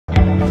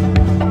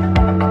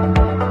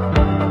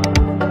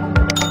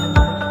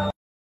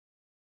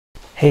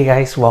Hey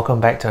guys,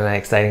 welcome back to another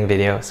exciting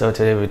video. So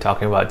today we're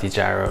talking about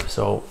DEGIRO.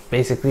 So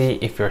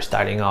basically, if you're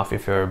starting off,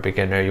 if you're a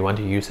beginner, you want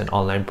to use an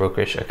online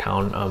brokerage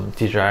account,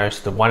 DEGIRO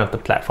is one of the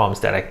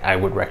platforms that I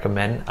would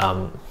recommend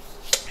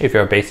if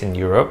you're based in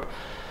Europe.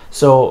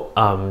 So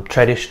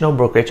traditional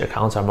brokerage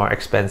accounts are more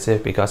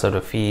expensive because of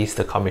the fees,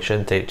 the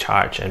commission they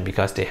charge, and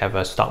because they have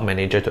a stock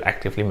manager to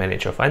actively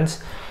manage your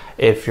funds.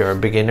 If you're a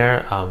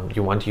beginner,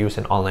 you want to use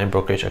an online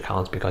brokerage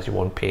account because you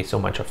won't pay so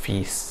much of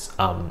fees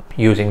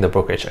using the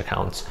brokerage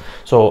accounts.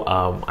 So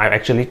I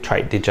actually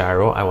tried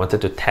DEGIRO. I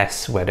wanted to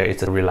test whether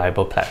it's a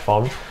reliable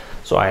platform.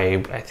 So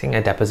I think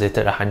I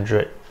deposited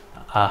 100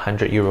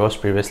 euros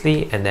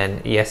previously, and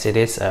then yes, it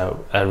is a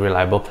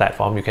reliable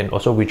platform. You can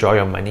also withdraw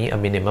your money, a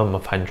minimum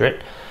of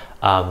 100.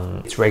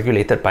 It's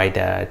regulated by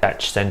the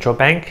Dutch central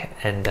bank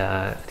and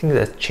I think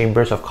the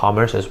chambers of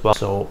commerce as well.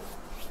 So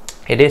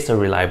it is a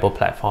reliable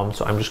platform.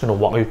 So I'm just going to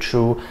walk you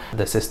through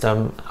the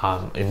system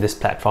in this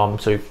platform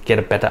so you get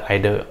a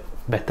better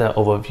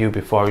overview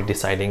before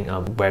deciding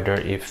whether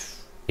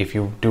if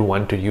you do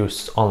want to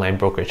use online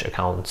brokerage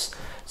accounts.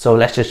 So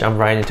let's just jump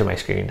right into my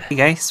screen. Hey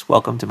guys,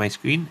 welcome to my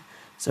screen.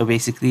 So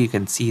basically you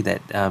can see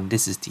that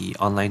this is the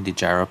online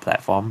DEGIRO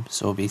platform.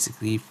 So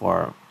basically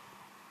for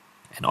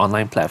an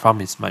online platform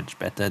is much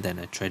better than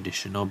a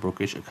traditional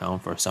brokerage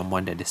account for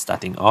someone that is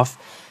starting off.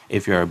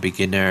 If you're a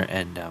beginner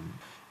and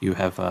you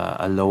have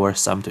a lower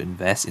sum to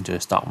invest into the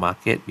stock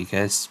market,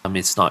 because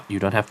you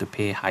don't have to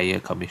pay higher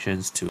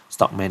commissions to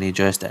stock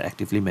managers that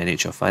actively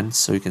manage your funds.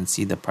 So you can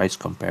see the price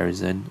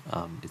comparison,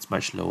 it's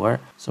much lower.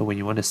 So when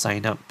you want to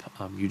sign up,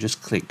 you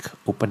just click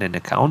open an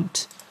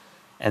account,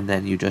 and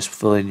then you just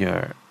fill in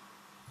your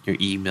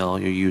email,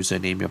 your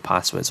username, your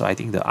password. So I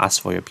think they'll ask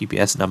for your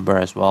PPS number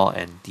as well,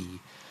 and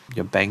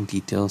your bank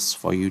details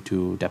for you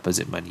to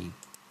deposit money.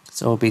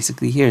 So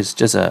basically here's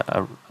just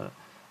a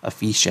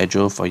fee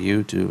schedule for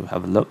you to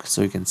have a look.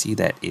 So you can see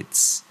that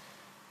it's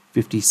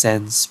 50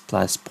 cents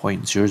plus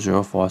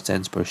 0.004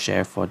 cents per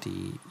share for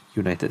the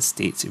United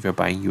States if you're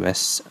buying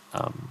US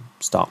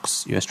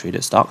stocks, US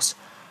traded stocks.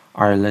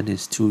 Ireland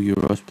is 2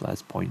 euros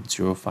plus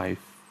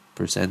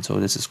 0.05%. So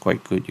this is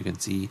quite good. You can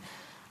see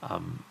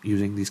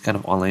using these kind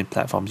of online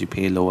platforms, you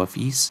pay lower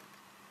fees.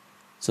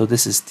 So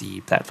this is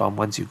the platform.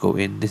 Once you go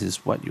in, this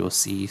is what you'll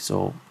see.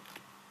 So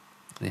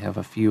they have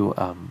a few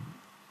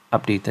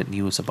updated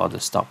news about the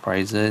stock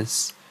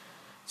prices.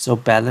 So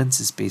balance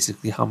is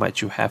basically how much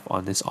you have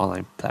on this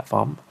online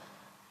platform.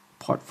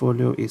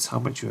 Portfolio is how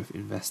much you have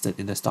invested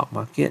in the stock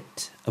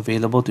market.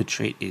 Available to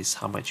trade is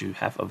how much you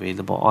have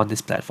available on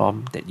this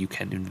platform that you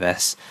can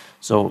invest.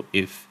 So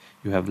if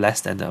you have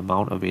less than the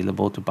amount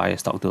available to buy a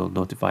stock, they'll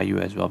notify you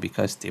as well,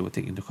 because they will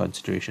take into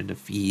consideration the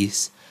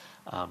fees,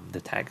 the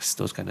tax,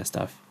 those kind of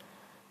stuff.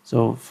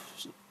 So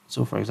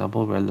for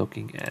example, we're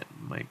looking at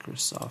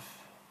Microsoft.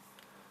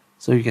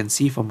 So you can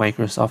see for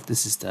Microsoft,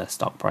 this is the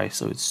stock price.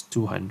 So it's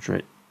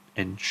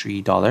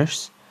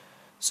 $203.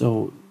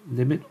 So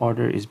limit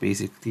order is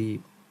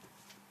basically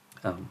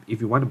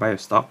if you want to buy a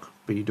stock,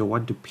 but you don't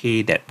want to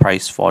pay that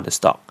price for the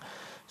stock.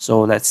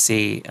 So let's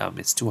say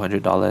it's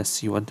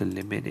 $200, you want to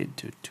limit it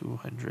to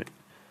 200.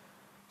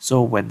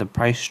 So when the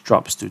price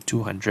drops to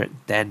 200,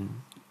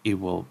 then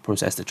it will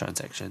process the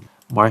transaction.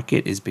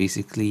 Market is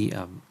basically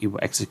it will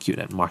execute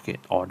at market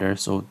order.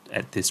 So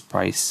at this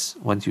price,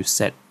 once you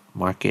set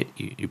market,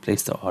 you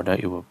place the order,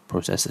 it will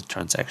process the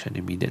transaction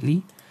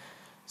immediately.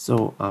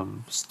 So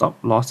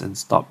stop loss and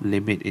stop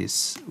limit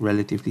is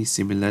relatively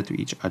similar to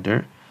each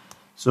other.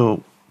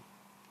 So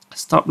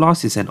stop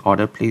loss is an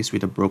order placed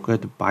with a broker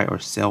to buy or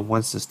sell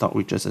once the stock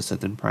reaches a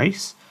certain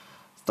price.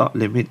 Stop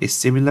limit is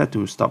similar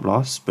to stop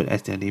loss, but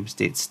as their name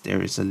states,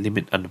 there is a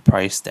limit on the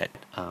price that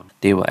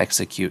they will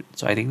execute.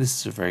 So I think this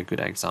is a very good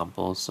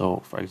example.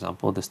 So for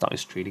example, the stock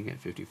is trading at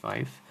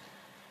 55.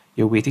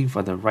 You're waiting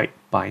for the right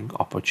buying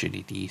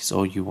opportunity.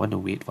 So you want to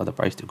wait for the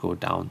price to go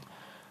down.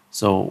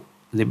 So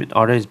limit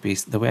order is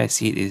the way I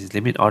see it is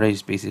limit order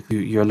is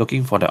basically you're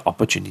looking for the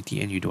opportunity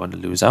and you don't want to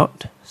lose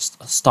out.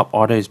 Stop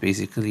order is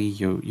basically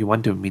you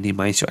want to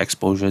minimize your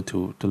exposure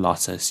to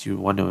losses. You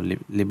want to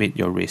limit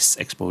your risk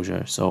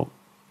exposure. So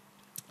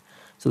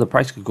the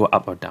price could go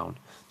up or down.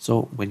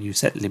 So when you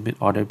set limit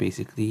order,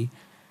 basically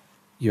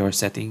you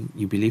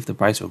believe the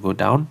price will go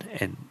down,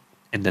 and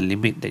the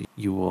limit that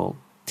you will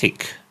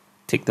take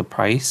the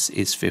price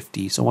is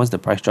 50. So once the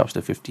price drops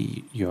to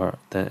 50,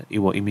 it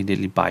will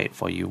immediately buy it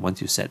for you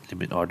once you set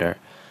limit order.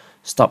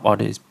 Stop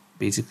order is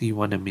basically you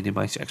want to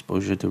minimize your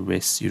exposure to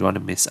risk. You don't want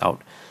to miss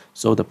out.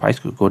 So the price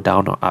could go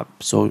down or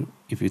up. So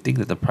if you think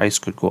that the price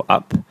could go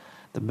up,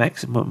 the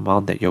maximum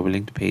amount that you're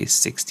willing to pay is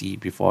 60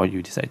 before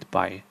you decide to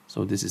buy.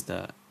 So this is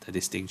the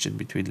distinction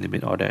between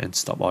limit order and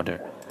stop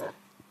order.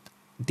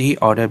 Day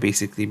order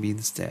basically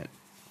means that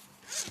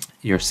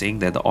you're saying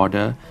that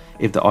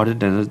if the order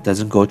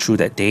doesn't go through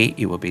that day,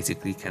 it will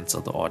basically cancel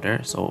the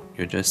order. So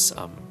you're just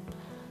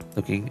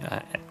looking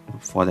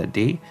for that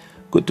day.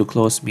 Good to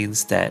close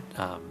means that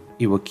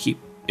it will keep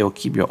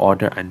your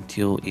order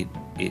until it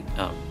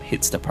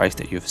hits the price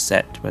that you've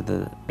set,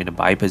 whether in a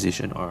buy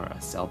position or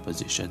a sell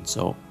position.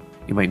 So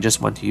you might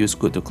just want to use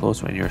good to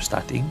close when you're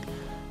starting.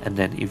 And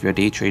then if you're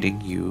day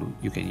trading,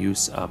 you can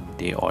use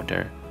day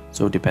order.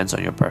 So it depends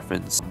on your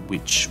preference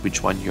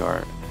which one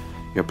you're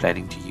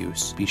planning to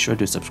use. Be sure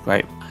to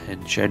subscribe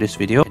and share this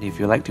video, and if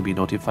you'd like to be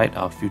notified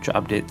of future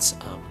updates,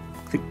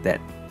 click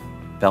that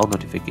bell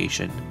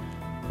notification.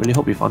 Really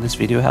hope you found this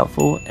video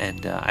helpful,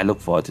 and I look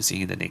forward to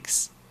seeing you in the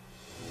next.